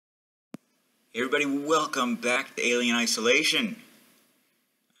Hey everybody, welcome back to Alien Isolation.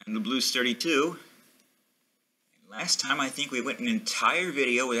 I'm the Blues 32. Last time I think we went an entire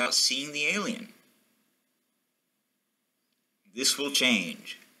video without seeing the alien. This will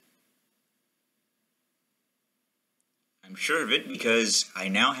change. I'm sure of it because I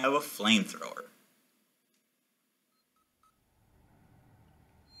now have a flamethrower.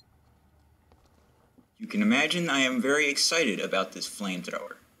 You can imagine I am very excited about this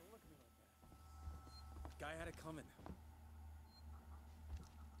flamethrower.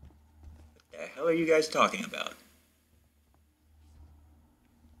 What the hell are you guys talking about?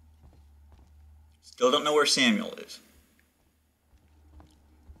 Still don't know where Samuel is.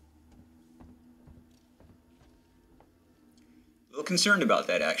 A little concerned about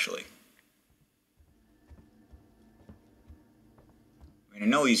that, actually. I mean, I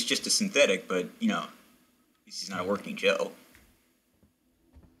know he's just a synthetic, but, you know, at least he's not a working Joe.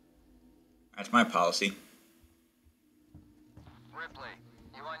 That's my policy. Ripley,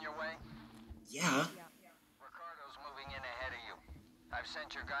 you on your way? Yeah. Ricardo's moving in ahead of you. I've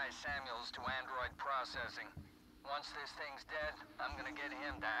sent your guy Samuels to android processing. Once this thing's dead, I'm gonna get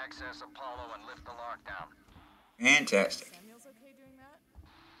him to access Apollo and lift the lockdown. Fantastic. Samuel's okay doing that?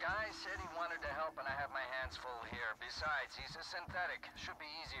 Guy said he wanted to help and I have my hands full here. Besides, he's a synthetic. Should be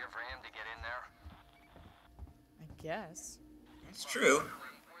easier for him to get in there. I guess. That's true.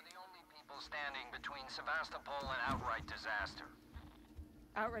 We're the only people standing between Sevastopol and outright disaster.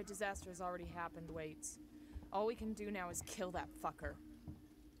 Outright disaster has already happened, Waits. All we can do now is kill that fucker.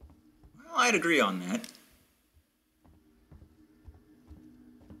 Well, I'd agree on that.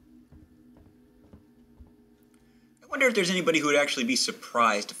 I wonder if there's anybody who would actually be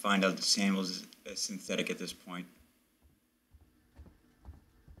surprised to find out that Samuel's a synthetic at this point.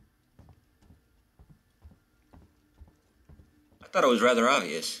 I thought it was rather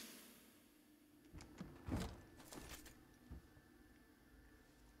obvious.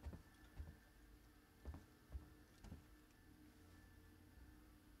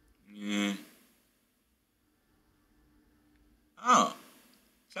 Yeah. Oh.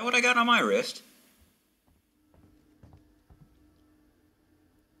 Is that what I got on my wrist?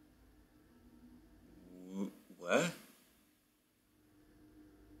 What?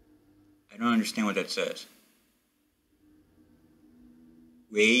 I don't understand what that says.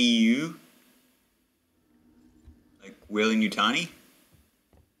 You? Like Whale and Yutani?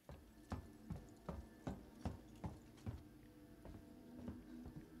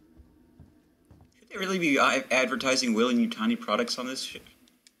 Should they really be advertising Whale and Yutani products on this ship?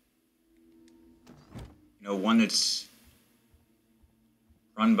 You know, one that's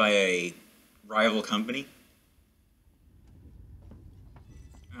run by a rival company?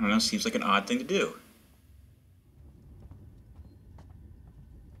 I don't know, seems like an odd thing to do.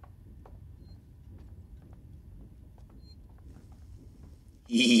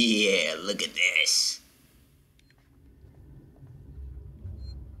 Yeah, look at this.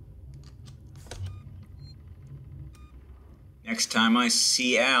 Next time I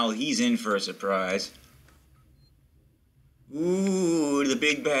see Al, he's in for a surprise. Ooh, the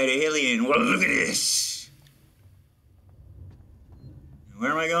big bad alien. Well, look at this.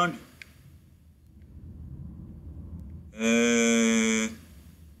 Where am I going?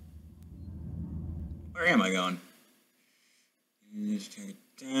 Where am I going? Just take it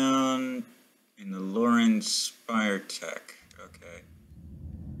down in the Lauren Spire Tech. Okay.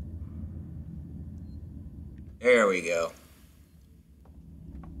 There we go.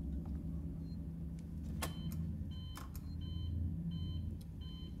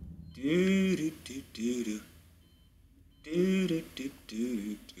 Do do do do do. Do do do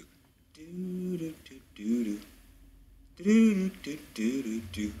do do. Do do do do do. Do do do do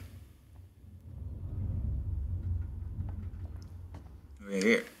do. Over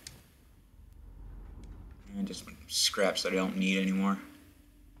here. And just some scraps that I don't need anymore.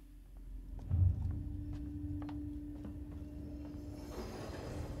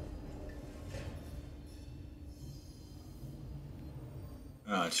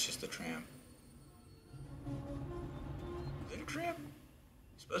 Oh, it's just a tram. Is it a tram?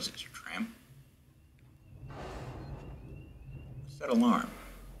 I suppose it's a tram. What's that alarm?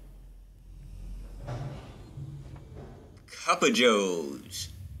 Cup of Joe's.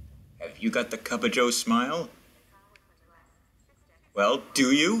 Have you got the Cup of Joe smile? Well,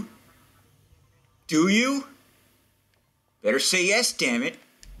 do you? Do you? Better say yes, damn it.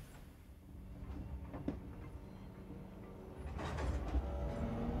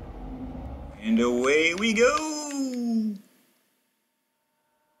 And away we go!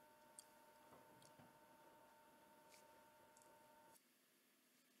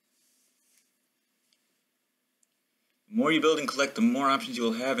 The more you build and collect, the more options you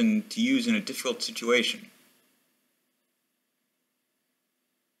will have to use in a difficult situation.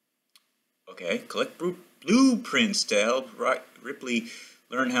 Okay, collect blueprints to help Ripley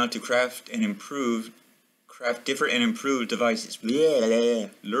learn how to craft different and improved devices. Blah, blah.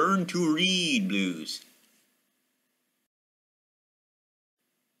 Learn to read, Blues.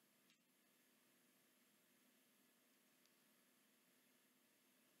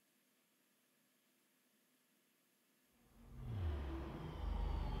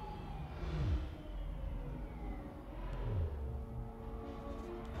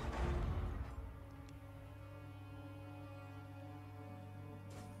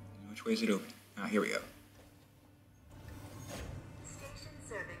 Which way is it open? Ah, here we go. Station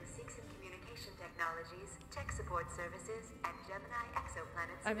serving Seegson Communication Technologies, Tech Support Services, and Gemini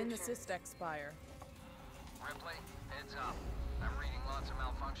Exoplanet Solutions. I'm in the Systex Spire. Ripley, heads up. I'm reading lots of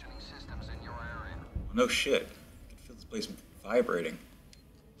malfunctioning systems in your area. Well, no shit. I can feel this place vibrating.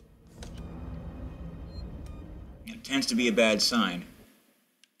 It tends to be a bad sign.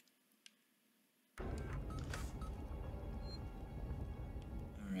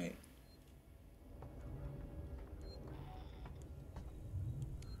 Alright.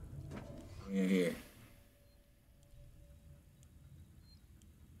 What do we have here?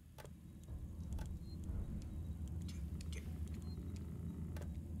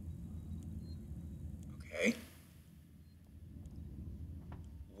 Okay.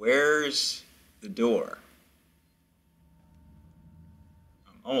 Where's the door?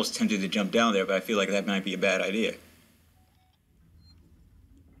 I'm almost tempted to jump down there, but I feel like that might be a bad idea.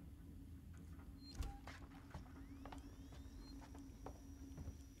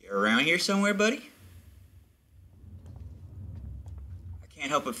 You around here somewhere, buddy? I can't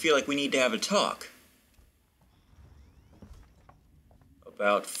help but feel like we need to have a talk.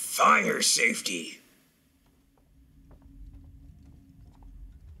 About fire safety.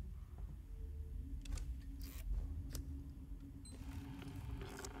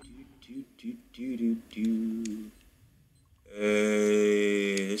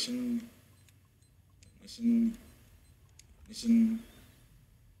 Listen,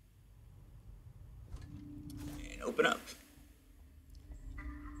 and open up.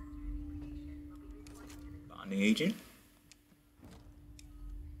 Bonding agent.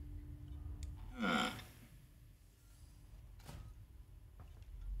 Huh.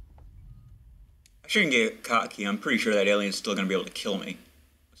 I shouldn't get cocky. I'm pretty sure that alien's still gonna be able to kill me.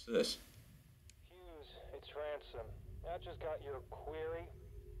 What's this? Hughes, it's Ransom. I just got your query.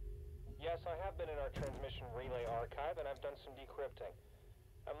 Yes, I have been in our transmission relay archive, and I've done some decrypting.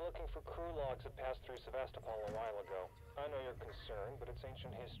 I'm looking for crew logs that passed through Sevastopol a while ago. I know you're concerned, but it's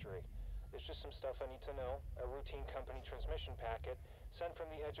ancient history. There's just some stuff I need to know. A routine company transmission packet sent from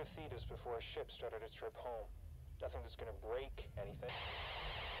the edge of Thetis before a ship started its trip home. Nothing that's gonna break anything.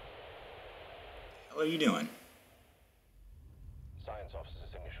 What are you doing? Science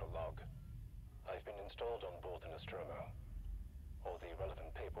officer's initial log. I've been installed on board the Nostromo. All the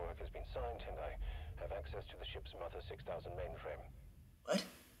relevant paperwork has been signed, and I have access to the ship's Mother 6000 mainframe. What?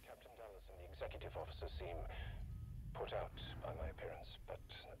 Captain Dallas and the executive officer seem put out by my appearance, but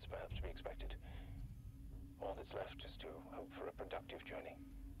that's perhaps to be expected. All that's left is to hope for a productive journey.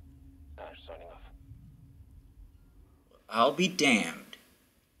 Ash signing off. I'll be damned.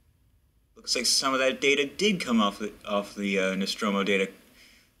 Looks like some of that data did come off the Nostromo data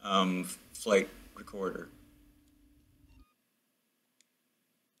flight recorder.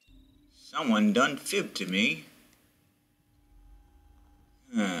 Someone done fibbed to me.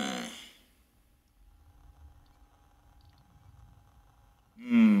 Hmm.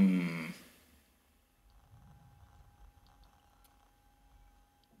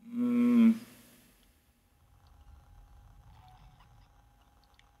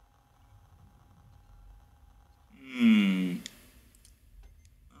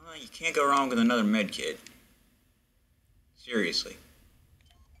 Well, you can't go wrong with another med kit. Seriously.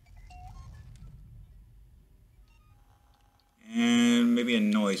 And maybe a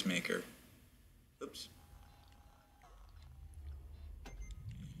noisemaker. Oops.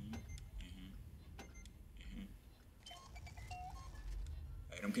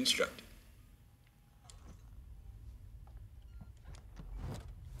 Item constructed.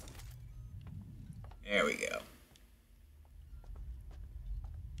 There we go.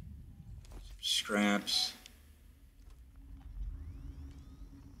 Scraps.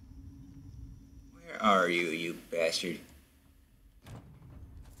 Where are you, you bastard?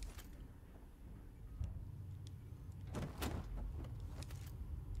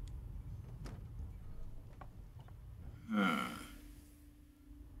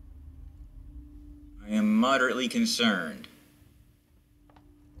 I am moderately concerned.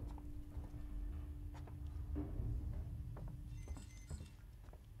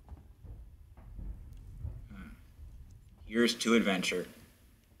 Here's to adventure.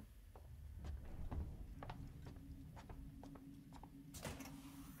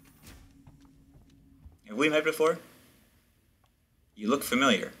 Have we met before? You look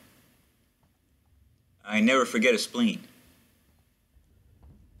familiar. I never forget a spleen.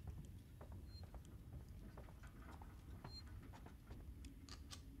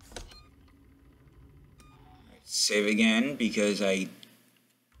 Right, save again because I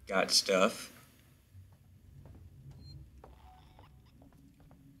got stuff.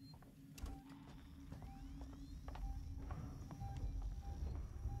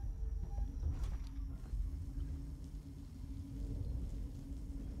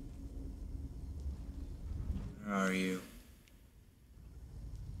 Where are you?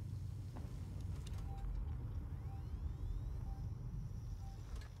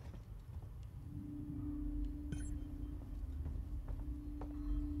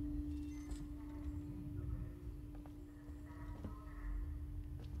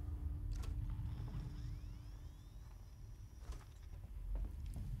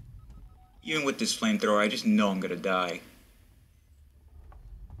 Even with this flamethrower, I just know I'm gonna die.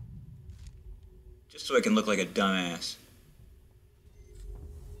 Just so I can look like a dumbass.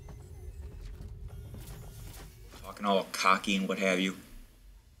 Talking all cocky and what have you.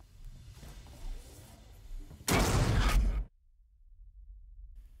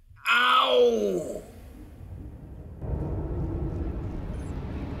 Ow!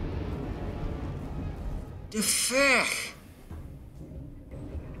 The fuck?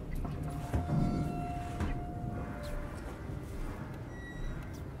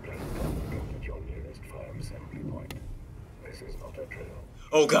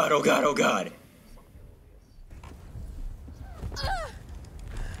 Oh god, oh god, oh god.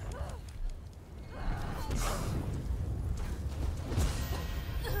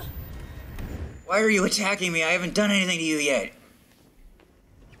 Why are you attacking me? I haven't done anything to you yet.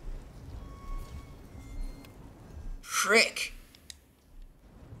 Frick.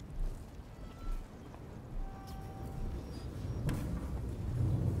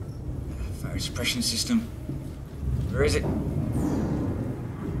 Fire suppression system. Where is it?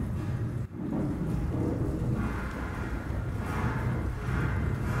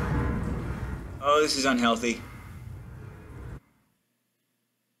 Oh, this is unhealthy.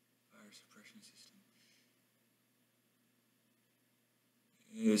 Fire suppression system.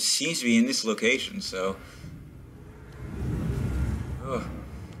 It seems to be in this location, so... Oh,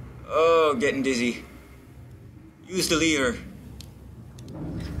 oh, getting dizzy. Use the lever.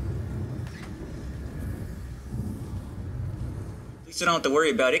 At least I don't have to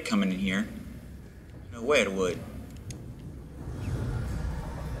worry about it coming in here. No way it would.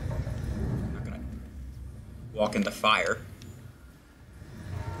 I'm not gonna walk into fire.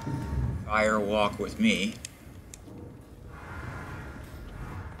 Fire walk with me.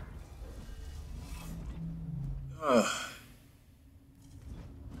 Ugh.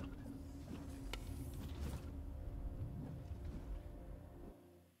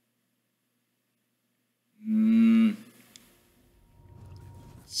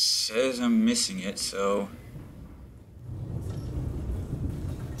 Says I'm missing it, so...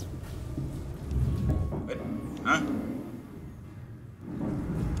 What? Huh?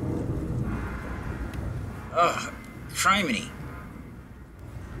 Ugh, criminy.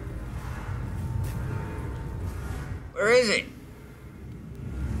 Where is it?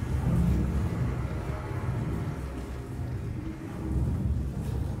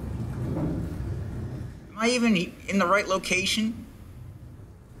 Am I even in the right location?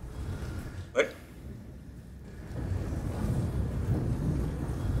 What?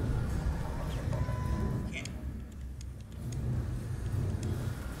 Can't.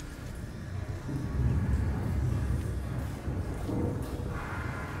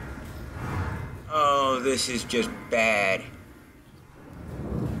 Oh, this is just bad.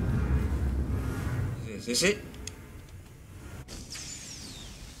 Is this it?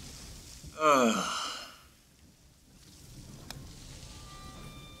 Ugh.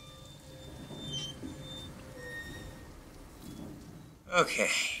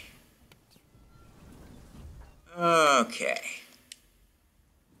 Okay. Okay.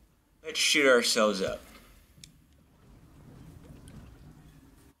 Let's shoot ourselves up.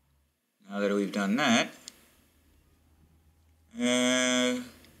 Now that we've done that,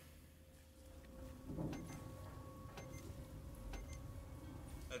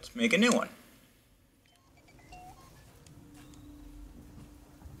 let's make a new one.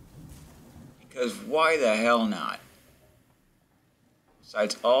 Because why the hell not?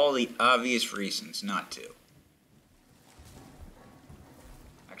 Besides all the obvious reasons not to.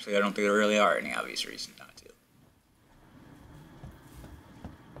 Actually, I don't think there really are any obvious reasons not to.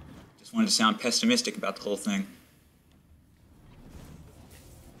 Just wanted to sound pessimistic about the whole thing.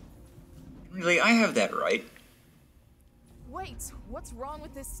 Really, I have that right. Wait, what's wrong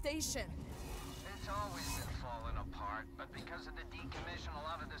with this station? It's always been falling apart, but because of the decommission, a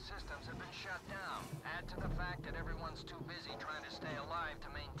lot of the systems have been shut down. Add to the fact that everyone's too busy trying to stay alive to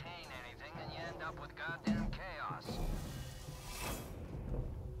maintain anything, and you end up with goddamn chaos.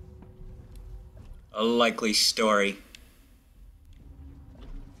 A likely story.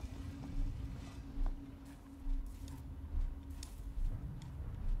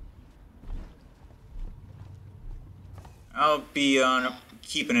 I'll be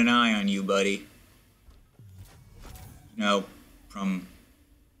keeping an eye on you, buddy. You know, from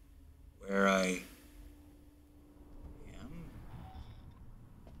where I am.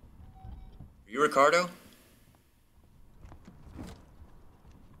 Are you Ricardo?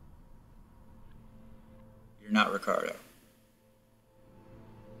 You're not Ricardo.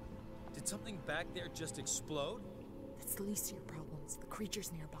 Did something back there just explode? That's the least of your problems. The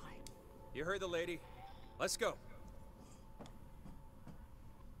creature's nearby. You heard the lady. Let's go.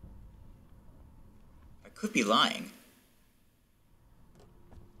 I could be lying.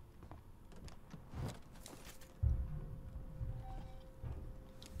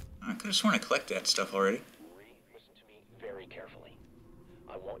 I could have sworn I collected that stuff already. Listen to me very carefully.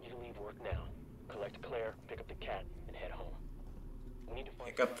 I want you to leave work now. Collect Claire, pick up the cat, and head home. We need to find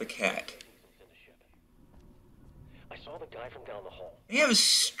Pick up the cat. I saw the guy from down the hall. They have a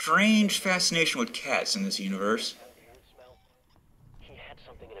strange fascination with cats in this universe. He had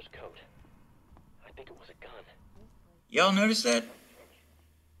something in his coat. I think it was a gun. Y'all notice that?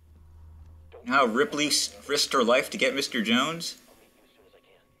 And how Ripley risked her life to get Mr. Jones?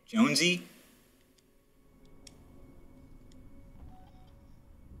 Jonesy?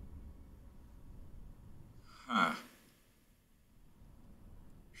 Huh.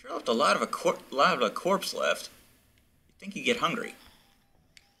 Sure left a lot of a corpse left. You'd think you'd get hungry.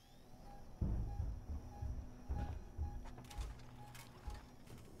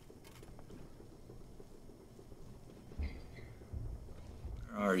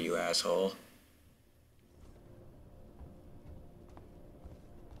 Where are you, asshole?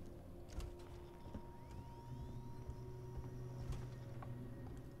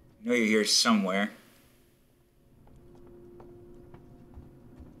 I know you're here somewhere.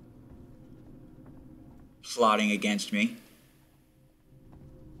 Plotting against me.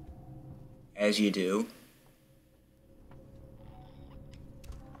 As you do.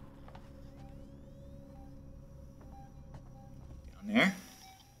 Down there?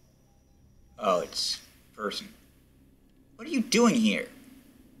 Oh, it's a person. What are you doing here?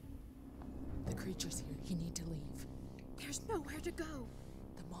 The creature's here. You need to leave. There's nowhere to go.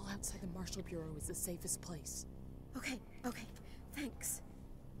 The mall outside the Marshal Bureau is the safest place. Okay, thanks.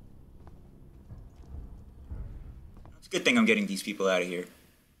 It's a good thing I'm getting these people out of here.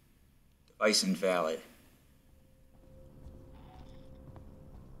 Device invalid.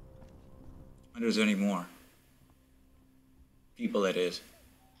 I wonder if there's any more. People, that is.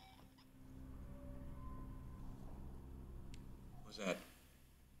 What was that?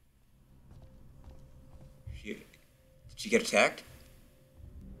 Did she get attacked?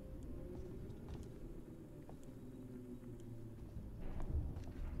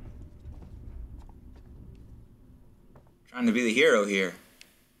 Trying to be the hero here.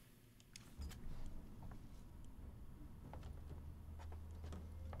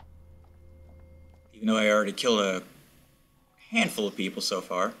 Even though I already killed a handful of people so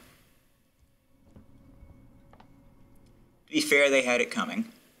far. To be fair, they had it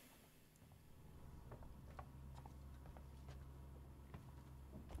coming.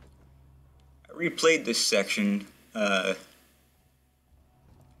 I replayed this section at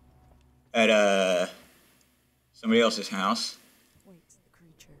somebody else's house. Wait, the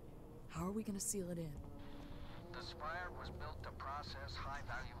creature. How are we gonna seal it in? The Spire was built to process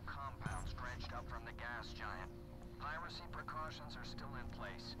high-value compounds dredged up from the gas giant. Piracy precautions are still in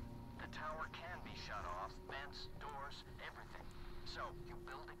place. The tower can be shut off, vents, doors, everything. So, you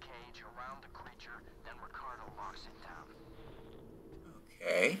build a cage around the creature, then Ricardo locks it down.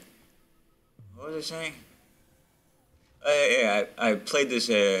 Okay. What was I saying? Yeah, I played this,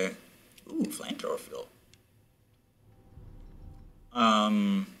 ooh, flamethrower field.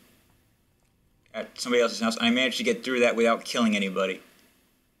 At somebody else's house. I managed to get through that without killing anybody.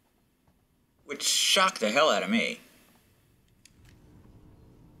 Which shocked the hell out of me.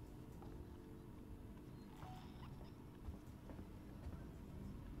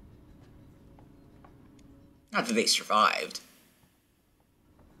 Not that they survived.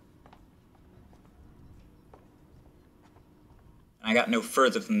 I got no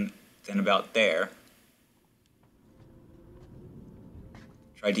further than about there.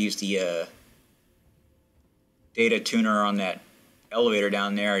 Tried to use the data tuner on that elevator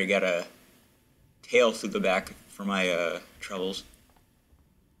down there. You got a tail through the back for my troubles.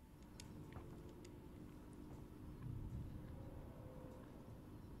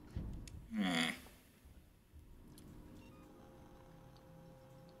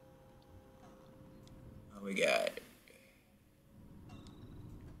 What we got?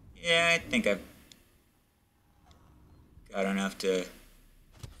 Yeah, I think I've got enough to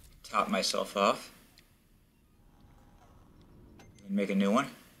top myself off and make a new one.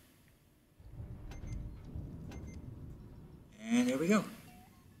 And there we go.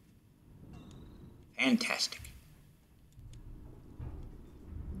 Fantastic.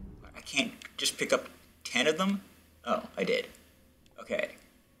 I can't just pick up 10 of them? Oh, I did. Okay.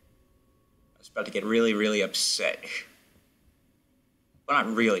 I was about to get really, really upset. Well,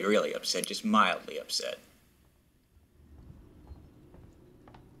 not really, really upset, just mildly upset.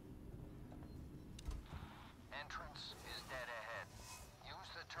 Entrance is dead ahead. Use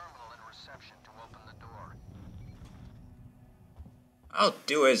the terminal in reception to open the door. I'll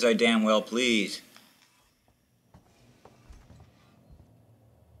do as I damn well please.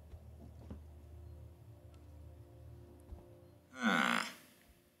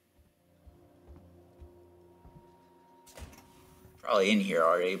 Probably in here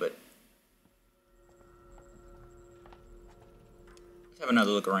already, but let's have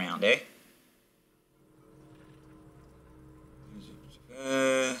another look around, eh?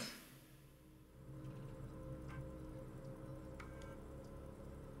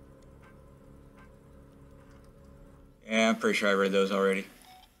 Yeah, I'm pretty sure I read those already.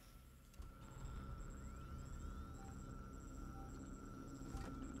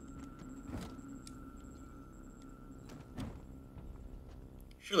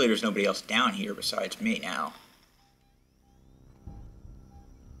 Surely there's nobody else down here besides me now. I'm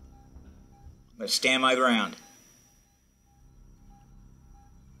gonna stand my ground.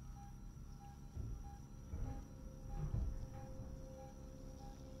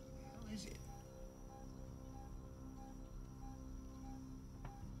 What is it?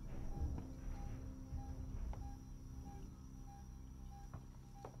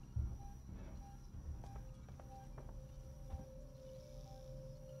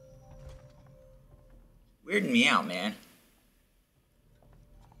 Weirding me out, man.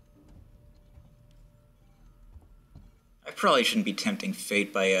 I probably shouldn't be tempting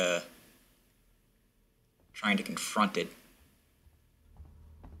fate by trying to confront it.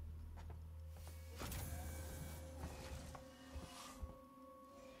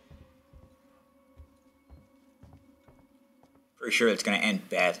 Pretty sure it's gonna end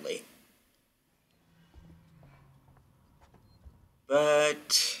badly.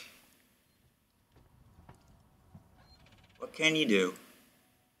 But what can you do?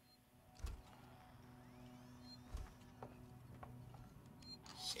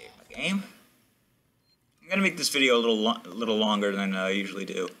 Save my game. I'm gonna make this video a little longer than I usually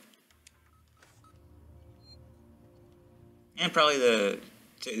do, and probably the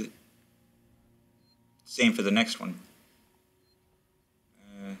same for the next one.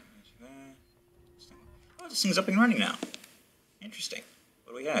 Oh, this thing's up and running now. Interesting.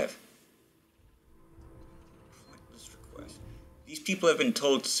 What do we have? Pointless request. These people have been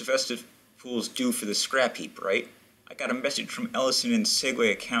told Sevastopol's due for the scrap heap, right? I got a message from Ellison and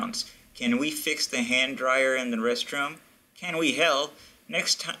Segway accounts. Can we fix the hand dryer in the restroom? Can we? Hell,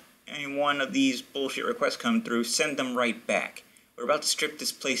 next time one of these bullshit requests come through, send them right back. We're about to strip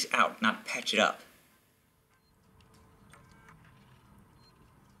this place out, not patch it up.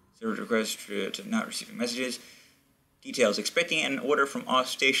 Server request to not receiving messages. Details. Expecting an order from off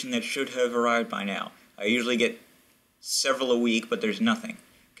station that should have arrived by now. I usually get several a week, but there's nothing.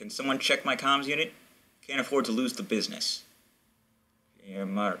 Can someone check my comms unit? Can't afford to lose the business. Yeah,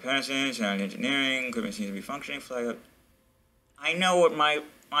 modern passage, sound engineering, equipment seems to be functioning, flag up. I know what my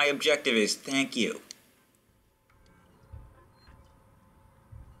objective is, thank you.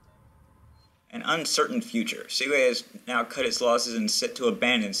 An uncertain future. Segway has now cut its losses and set to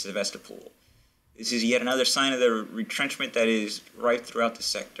abandon Sevastopol. This is yet another sign of the retrenchment that is rife throughout the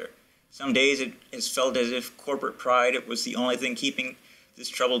sector. Some days it has felt as if corporate pride was the only thing keeping this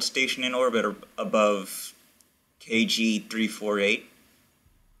troubled station in orbit above KG 348.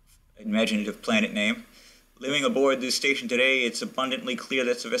 Imaginative planet name. Living aboard this station today, it's abundantly clear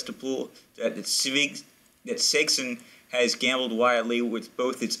that Sevastopol, that Segson has gambled wildly with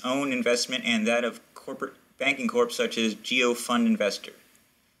both its own investment and that of corporate banking corps such as Geo Fund Investor.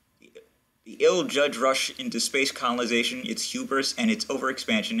 The ill-judged rush into space colonization, its hubris, and its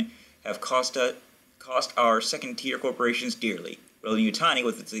overexpansion have cost our second-tier corporations dearly. Weyland-Yutani,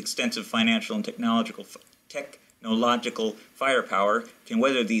 with its extensive financial and technological firepower, can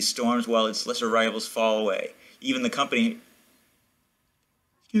weather these storms while its lesser rivals fall away. Even the company,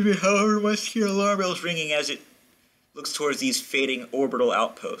 however, must hear alarm bells ringing as it looks towards these fading orbital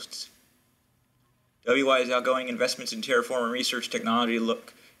outposts. WI's outgoing investments in terraforming research technology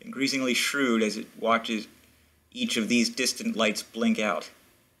look increasingly shrewd as it watches each of these distant lights blink out.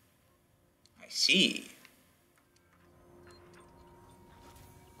 I see.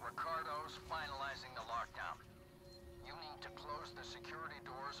 Ricardo's finalizing the lockdown. You need to close the security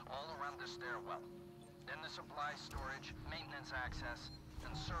doors all around the stairwell. Then the supply storage, maintenance access,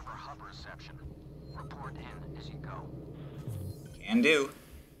 and server hub reception. Report in as you go. Can do.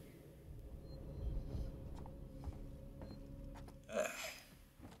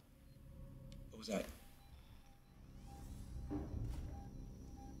 What was that?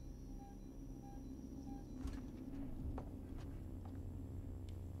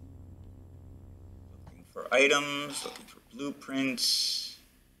 Looking for items, looking for blueprints.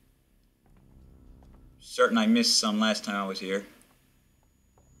 Certain I missed some last time I was here.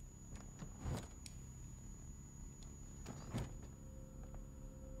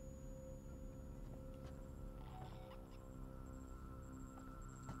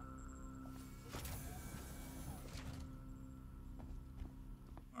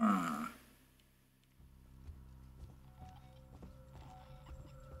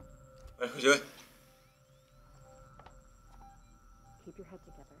 Who's it? Keep your head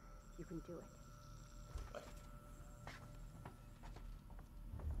together. You can do it.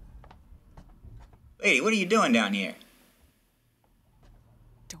 Lady, what are you doing down here?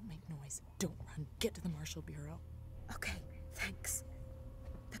 Don't make noise. Don't run. Get to the Marshal Bureau. Okay, thanks.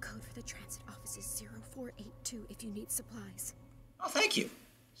 The code for the transit office is 0482 if you need supplies. Oh, thank you.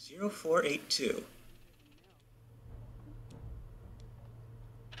 0482.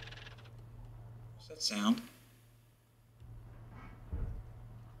 What's that sound?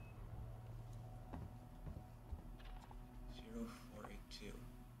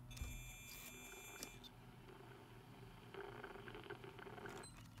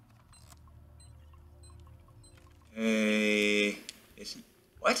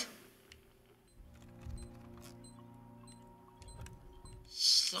 What?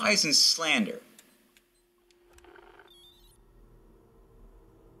 Lies and slander.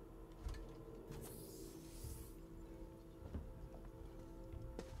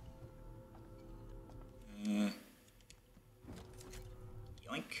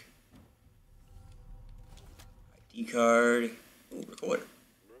 Yoink. ID card. Ooh, recorder.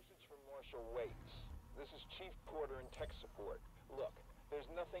 Message from Marshal Waits. This is Chief Porter in tech support. Look, there's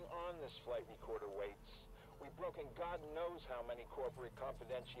nothing on this flight recorder, Waits. We've broken God knows how many corporate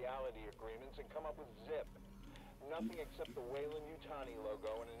confidentiality agreements and come up with zip. Nothing except the Weyland-Yutani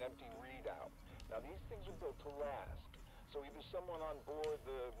logo and an empty readout. Now, these things are built to last. So either someone on board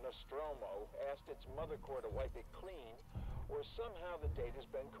the Nostromo asked its mother core to wipe it clean, or somehow the data's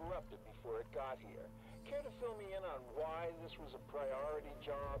been corrupted before it got here. Care to fill me in on why this was a priority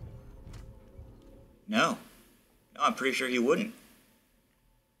job? No. No, I'm pretty sure he wouldn't.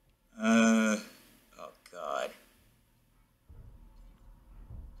 Oh, God.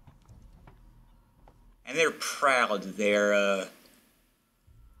 And they're proud their,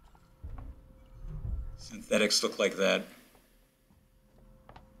 synthetics look like that.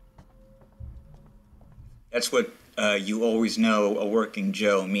 That's what, you always know a working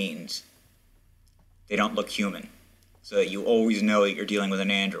Joe means. They don't look human. So that you always know that you're dealing with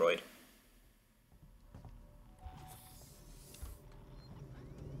an android.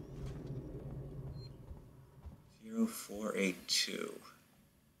 .0482.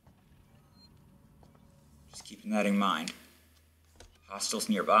 Just keeping that in mind. Hostiles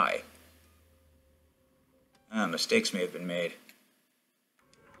nearby. Mistakes may have been made.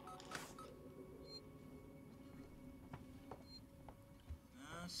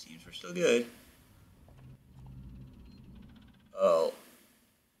 Seems we're still good. Oh.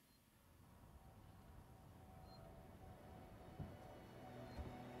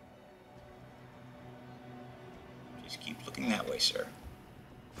 Just keep looking that way, sir.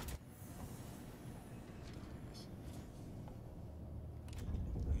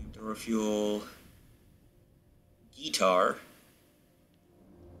 Door fuel. Guitar.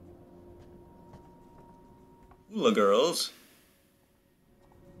 Hula girls.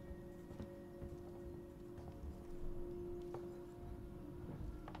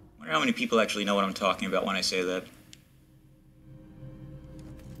 Wonder wonder how many people actually know what I'm talking about when I say that.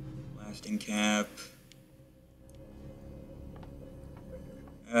 Blasting cap.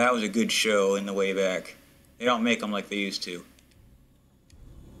 That was a good show in the way back. They don't make them like they used to.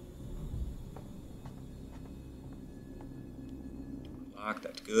 Lock,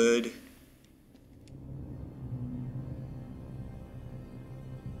 that's good.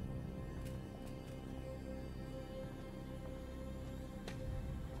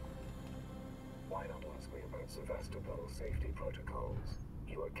 Why not ask me about Sevastopol safety protocols?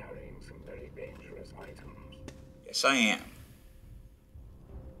 You are carrying some very dangerous items. Yes, I am.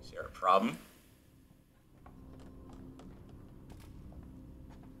 Is there a problem?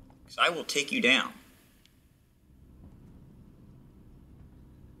 Because I will take you down.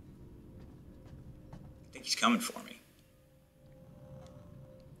 I think he's coming for me.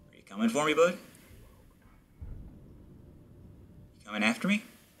 Are you coming for me, bud? You coming after me?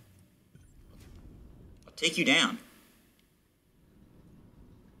 I'll take you down.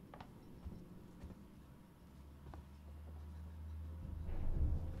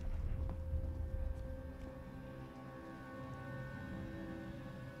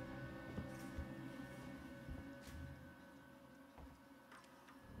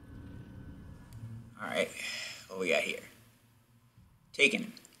 Alright, what we got here?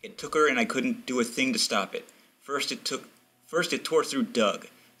 Taken. It took her and I couldn't do a thing to stop it. First it tore through Doug.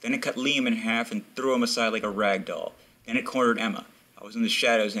 Then it cut Liam in half and threw him aside like a rag doll. Then it cornered Emma. I was in the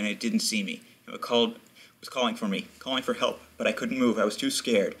shadows and it didn't see me. Emma was calling for me, calling for help, but I couldn't move. I was too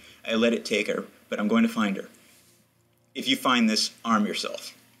scared. I let it take her, but I'm going to find her. If you find this, arm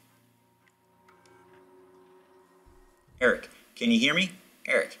yourself. Eric, can you hear me?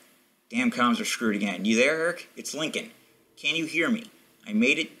 Eric. Damn comms are screwed again. You there, Eric? It's Lincoln. Can you hear me? I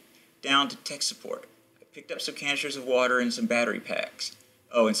made it down to tech support. I picked up some canisters of water and some battery packs.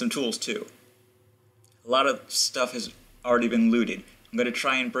 Oh, and some tools, too. A lot of stuff has already been looted. I'm going to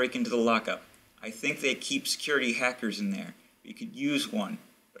try and break into the lockup. I think they keep security hackers in there. We could use one.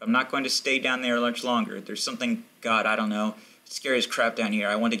 But I'm not going to stay down there much longer. There's something, God, I don't know. It's scary as crap down here.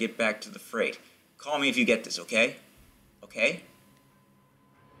 I want to get back to the freight. Call me if you get this, okay? Okay?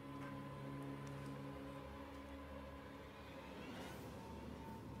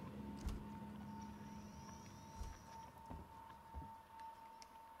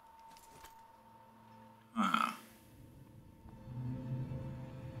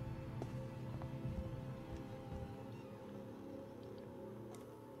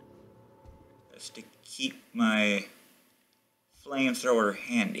 Just to keep my flamethrower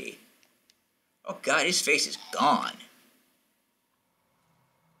handy. Oh God, his face is gone.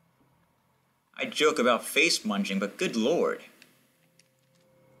 I joke about face munging, but good Lord.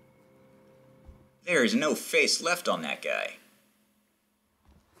 There is no face left on that guy.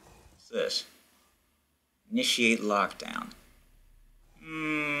 What's this? Initiate lockdown.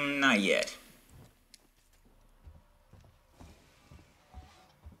 Not yet.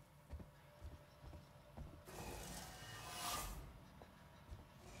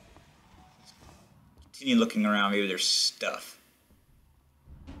 Continue looking around, maybe there's stuff.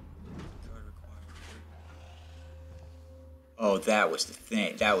 Oh, that was the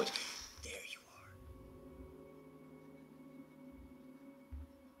thing. That was... There you are.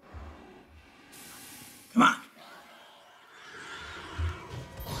 Come on.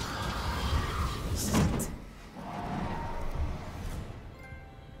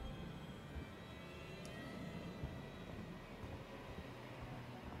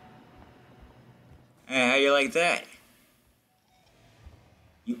 Hey, how you like that?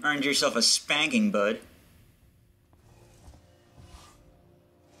 You earned yourself a spanking, bud.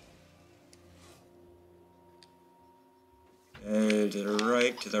 To the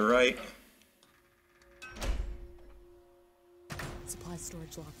right, to the right. Supply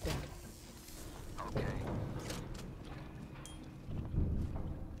storage locked down. Okay.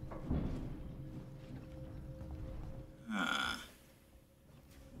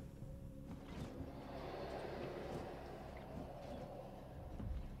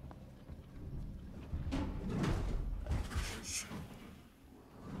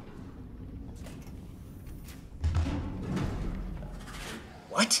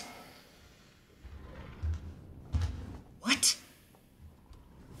 What? What?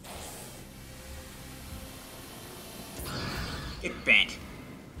 Get bent.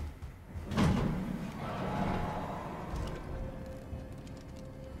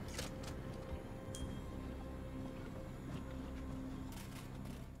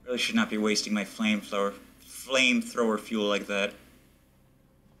 Really should not be wasting my flamethrower fuel like that.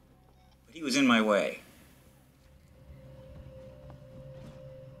 But he was in my way.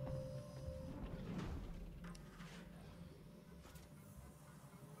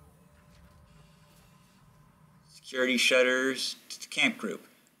 security shutters, camp group.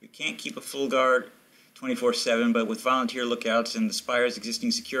 We can't keep a full guard 24/7, but with volunteer lookouts and the Spire's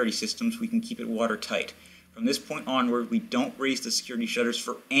existing security systems, we can keep it watertight. From this point onward, we don't raise the security shutters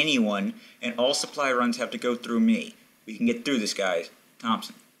for anyone, and all supply runs have to go through me. We can get through this, guys.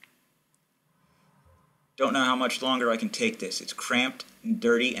 Thompson. Don't know how much longer I can take this. It's cramped and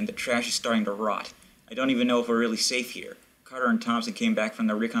dirty, and the trash is starting to rot. I don't even know if we're really safe here. Carter and Thompson came back from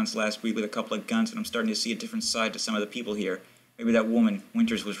their recons last week with a couple of guns, and I'm starting to see a different side to some of the people here. Maybe that woman,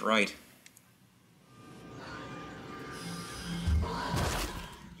 Winters, was right.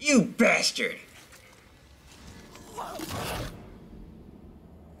 You bastard!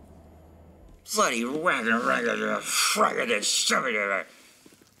 Bloody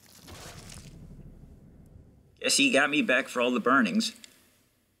Guess he got me back for all the burnings.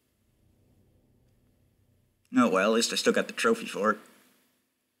 Oh well, at least I still got the trophy for it.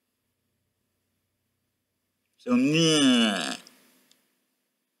 So, nah.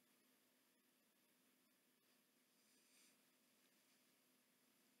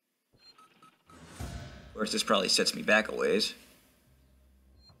 Of course, this probably sets me back a ways.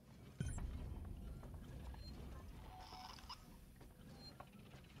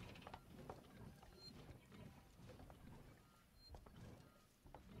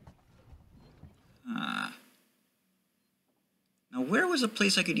 Now, where was a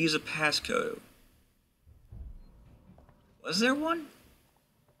place I could use a passcode? Was there one?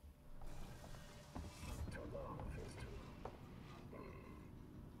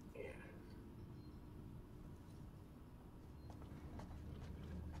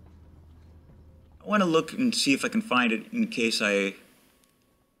 I want to look and see if I can find it in case I...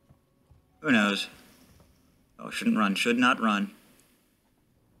 Who knows? Oh, shouldn't run. Should not run.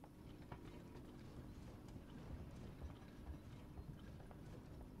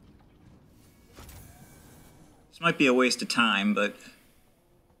 This might be a waste of time, but...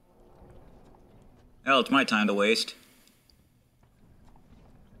 Hell, it's my time to waste.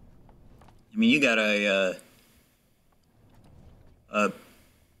 I mean, you got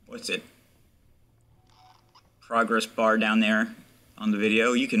what's it? Progress bar down there on the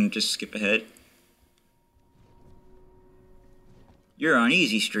video. You can just skip ahead. You're on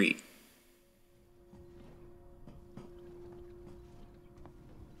Easy Street.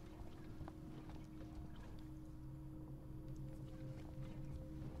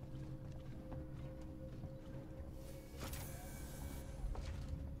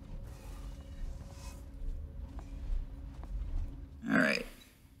 All right.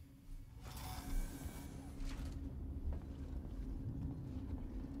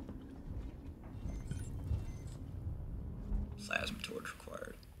 Plasma torch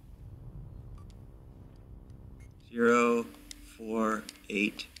required.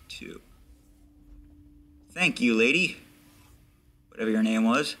 0482. Thank you, lady. Whatever your name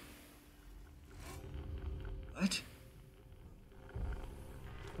was. What?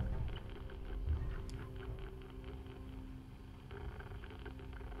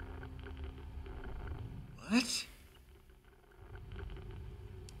 What?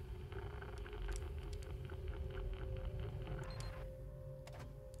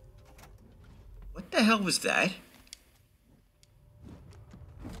 What the hell was that?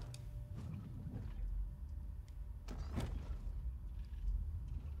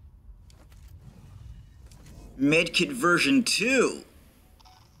 Medkit version 2.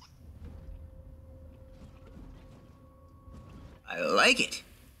 I like it.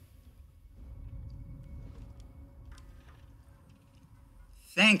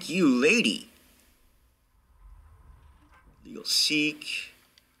 Thank you, lady. Legal seek.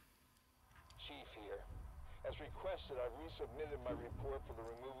 Chief here. As requested, I've resubmitted my report for the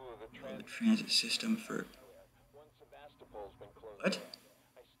removal of the Transit system for... Once Sebastopol's been closed What? down,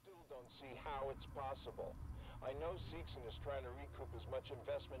 I still don't see how it's possible. I know Seegson is trying to recoup as much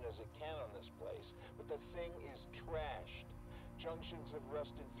investment as it can on this place, but the thing is trashed. Junctions have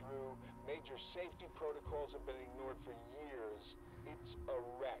rusted through, major safety protocols have been ignored for years. It's a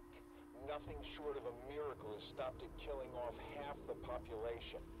wreck. Nothing short of a miracle has stopped it killing off half the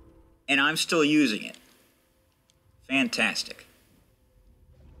population. And I'm still using it. Fantastic.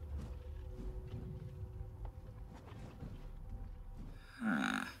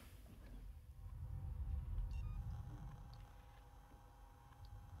 Huh.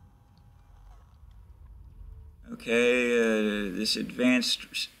 Okay, this advanced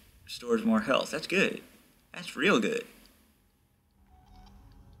stores more health. That's good. That's real good.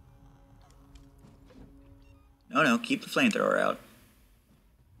 No, keep the flamethrower out.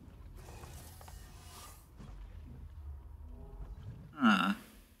 Huh.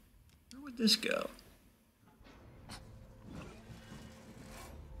 Where would this go?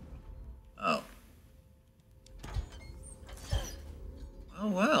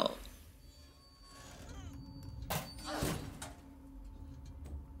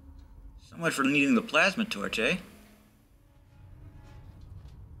 much for needing the plasma torch, eh?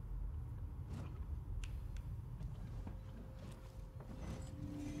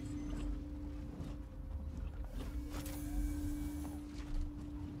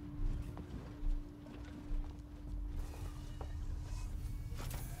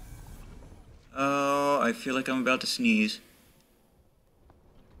 Oh, I feel like I'm about to sneeze.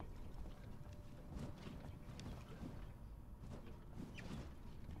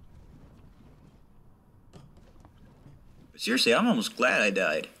 But seriously, I'm almost glad I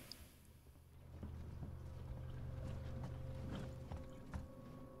died.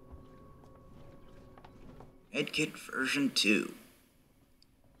 Medkit version 2.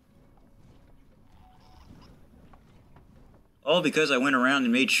 All because I went around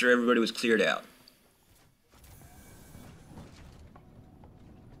and made sure everybody was cleared out.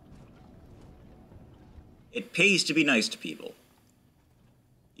 It pays to be nice to people.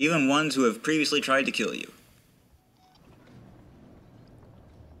 Even ones who have previously tried to kill you.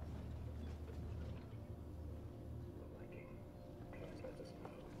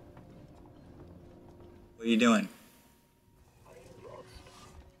 What are you doing?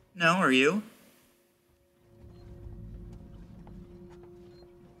 No, are you?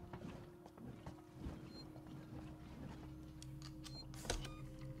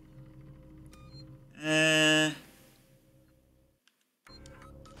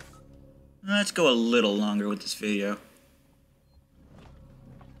 Let's go a little longer with this video.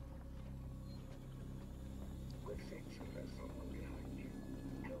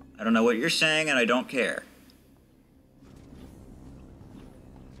 I don't know what you're saying, and I don't care.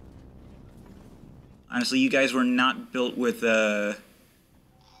 Honestly, you guys were not built with,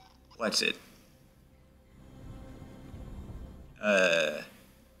 what's it?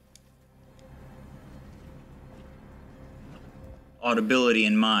 Audibility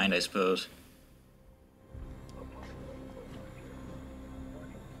in mind, I suppose.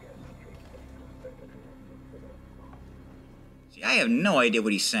 See, I have no idea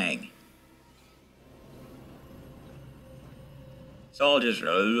what he's saying. It's all just...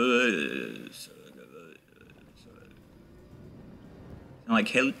 like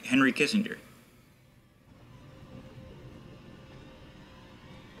Henry Kissinger.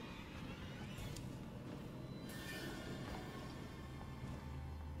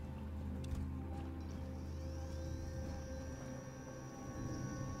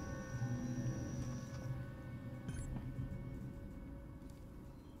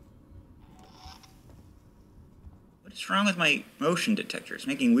 What's wrong with my motion detector? It's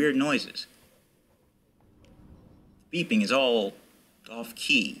making weird noises. Beeping is all off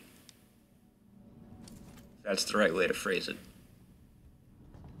key. That's the right way to phrase it.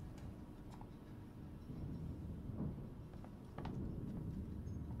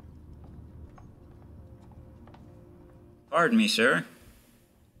 Pardon me, sir.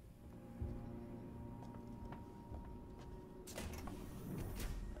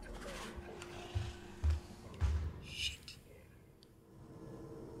 Shit.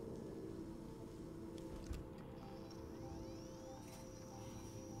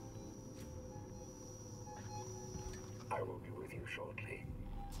 I will be with you shortly.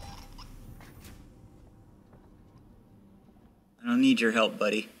 I don't need your help,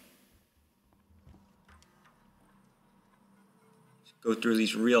 buddy. Let's go through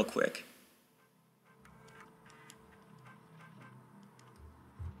these real quick.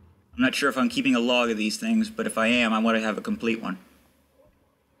 I'm not sure if I'm keeping a log of these things, but if I am, I want to have a complete one.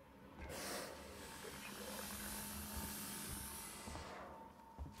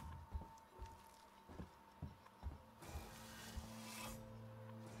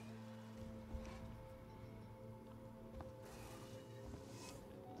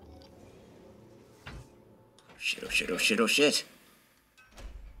 Shit, oh shit, oh shit, oh shit.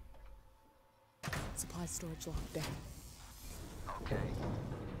 Supply storage locked down. Okay.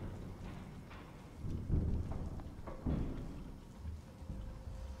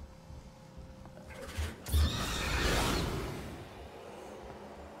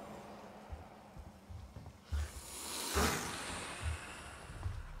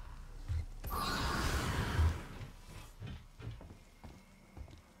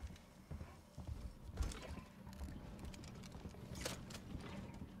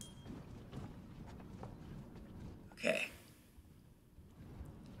 Okay.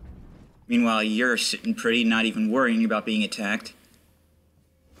 Meanwhile, you're sitting pretty, not even worrying about being attacked.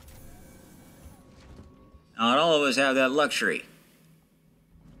 Not all of us have that luxury.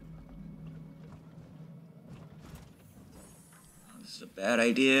 This is a bad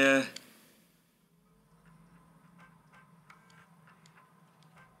idea.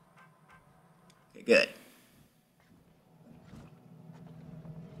 Okay, good.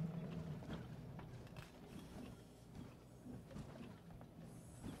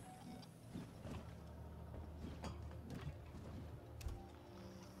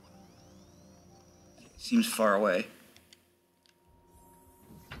 Seems far away.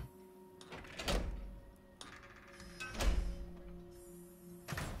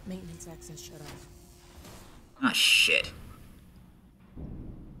 Maintenance access shut off. Ah, shit.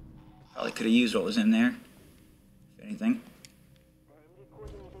 Probably could have used what was in there. If anything. I'm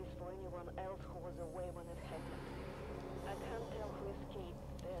recording this for anyone else who was away when it happened. I can't tell who escaped.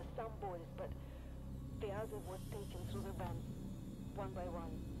 There are some boys, but the others were taken through the vents, one by one.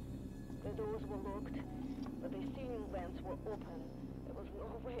 The doors were locked, but the ceiling vents were open. There was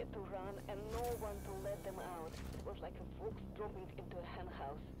nowhere to run and no one to let them out. It was like a fox dropping into a hen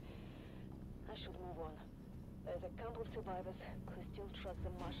house. I should move on. There's a couple of survivors who still trust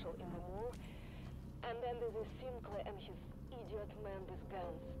the marshal in the mall. And then there's a Sinclair and his idiot man with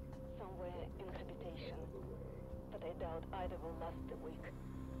guns somewhere in habitation. But I doubt either will last a week.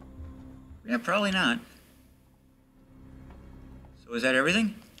 Yeah, probably not. So is that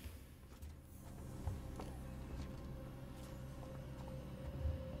everything?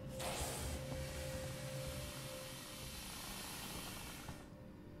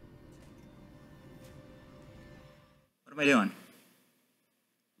 What am I doing?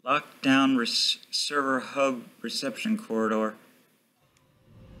 Lockdown server hub reception corridor.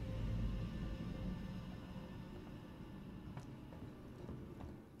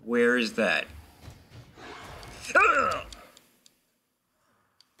 Where is that? Ugh!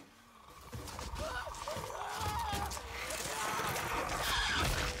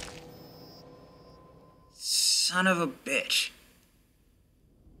 Son of a bitch.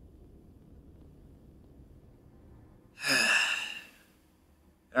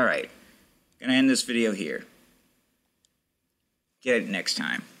 Alright, gonna end this video here. Get it next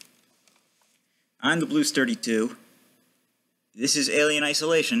time. I'm the Blues 32. This is Alien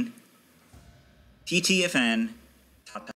Isolation. TTFN.